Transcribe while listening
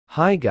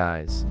Hi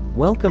guys,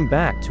 welcome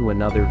back to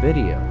another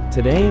video.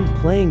 Today I'm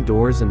playing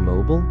Doors in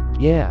mobile.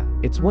 Yeah,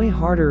 it's way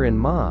harder in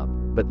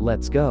Mob, but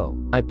let's go.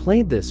 I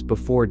played this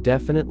before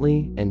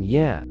definitely, and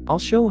yeah, I'll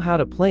show how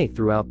to play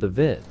throughout the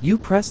vid. You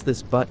press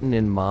this button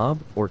in Mob,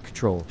 or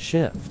Control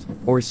Shift,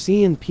 or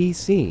C in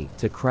PC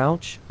to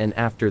crouch, and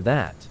after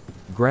that,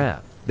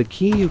 grab the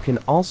key. You can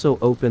also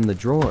open the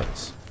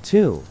drawers.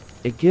 2.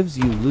 It gives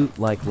you loot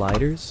like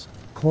lighters,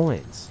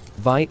 coins,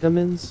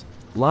 vitamins,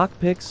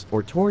 lockpicks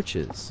or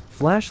torches,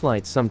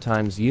 flashlights.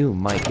 Sometimes you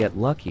might get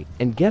lucky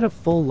and get a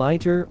full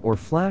lighter or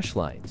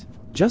flashlight.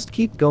 Just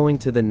keep going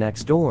to the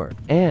next door,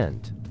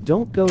 and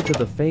don't go to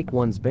the fake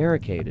ones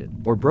barricaded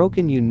or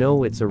broken. You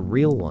know it's a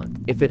real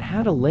one if it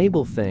had a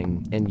label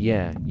thing, and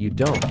yeah, you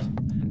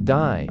don't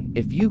die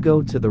if you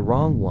go to the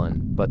wrong one,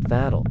 but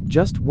that'll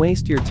just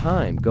waste your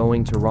time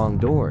going to wrong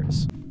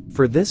doors.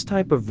 For this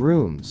type of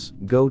rooms,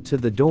 go to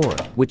the door,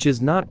 which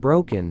is not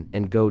broken,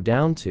 and go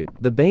down to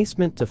the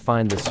basement to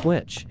find the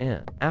switch,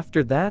 and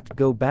after that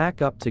go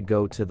back up to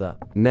go to the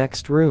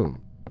next room.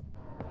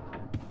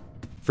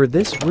 For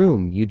this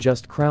room you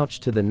just crouch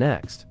to the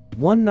next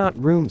one,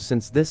 not room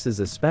since this is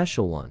a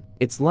special one.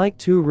 It's like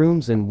 2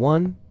 rooms in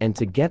one, and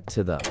to get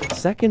to the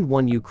second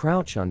one you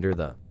crouch under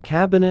the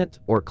cabinet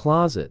or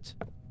closet.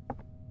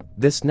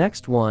 This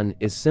next one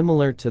is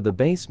similar to the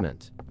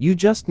basement. You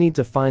just need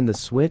to find the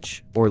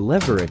switch or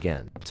lever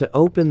again to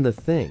open the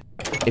thing.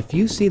 If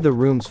you see the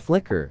rooms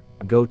flicker,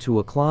 go to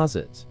a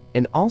closet.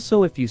 And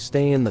also if you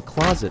stay in the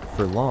closet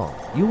for long,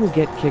 you will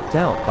get kicked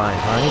out by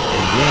Hyde,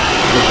 and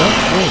yeah, the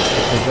best way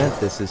to prevent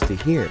this is to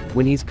hear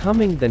when he's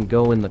coming, then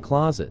go in the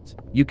closet.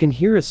 You can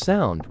hear a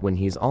sound when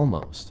he's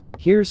almost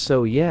here,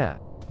 so yeah,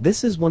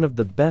 this is one of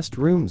the best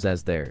rooms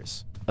as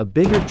there's a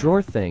bigger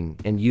drawer thing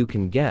and you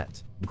can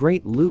get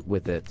great loot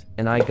with it,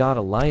 and I got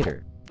a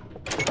lighter.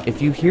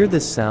 If you hear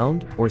this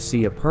sound or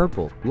see a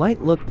purple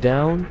light, look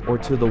down or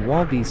to the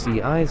wall.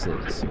 BC eyes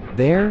is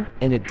there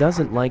and it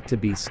doesn't like to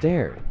be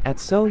stared at,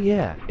 so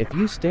yeah, if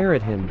you stare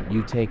at him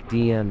you take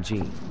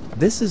DMG.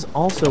 This is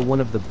also one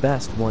of the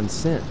best ones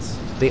since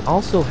they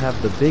also have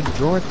the big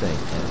drawer thing,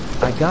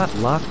 and I got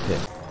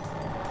lockpick.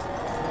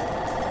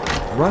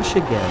 Rush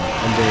again,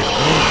 and there's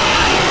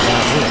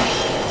that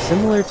is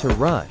similar to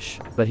Rush,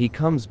 but he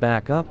comes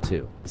back up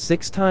to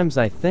 6 times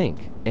I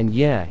think, and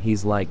yeah,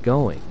 he's like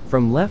going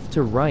from left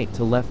to right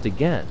to left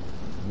again.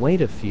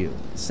 Wait a few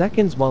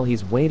seconds while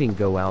he's waiting,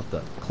 go out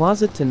the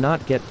closet to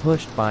not get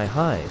pushed by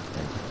Hyde,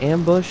 and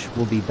ambush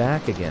will be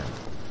back again.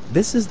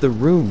 This is the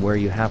room where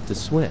you have to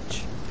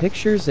switch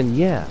pictures, and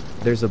yeah,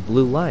 there's a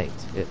blue light.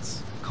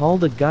 It's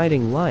called a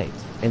guiding light,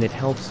 and it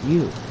helps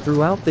you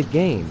throughout the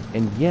game,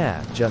 and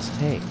yeah, just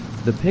take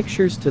the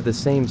pictures to the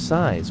same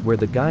size where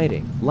the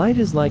guiding light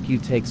is, like you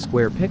take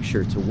square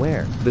picture to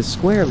where the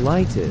square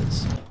light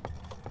is.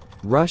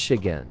 Rush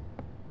again.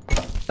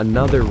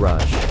 Another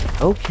rush.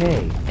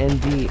 Okay,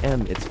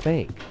 NDM, it's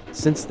fake.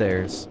 Since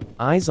there's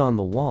eyes on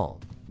the wall,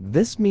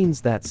 this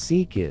means that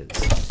Seek is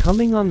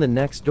coming on the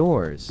next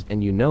doors,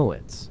 and you know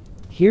it's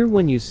here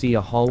when you see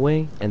a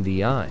hallway and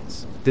the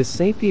eyes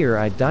disappear.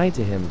 I die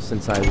to him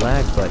since I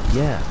lag, but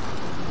yeah,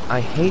 I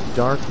hate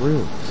dark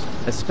rooms,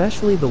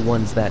 especially the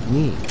ones that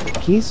need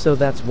keys, so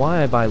that's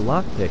why I buy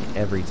lockpick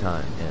every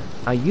time, and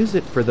I use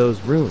it for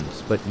those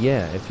rooms. But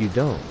yeah, if you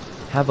don't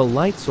have a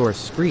light source,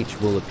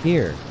 Screech will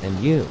appear, and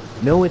you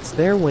know it's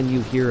there when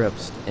you hear a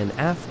psst, and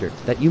after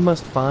that you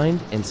must find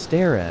and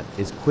stare at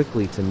is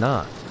quickly to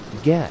not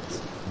get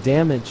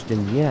damaged,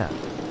 and yeah,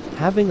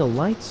 having a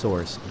light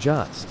source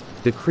just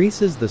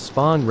decreases the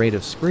spawn rate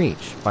of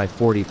Screech by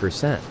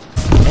 40%.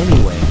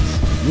 Anyways,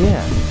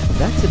 yeah,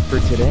 that's it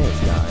for today,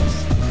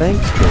 guys.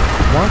 Thanks for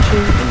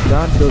watching, and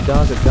God go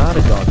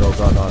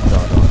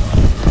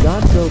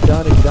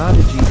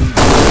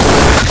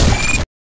GG.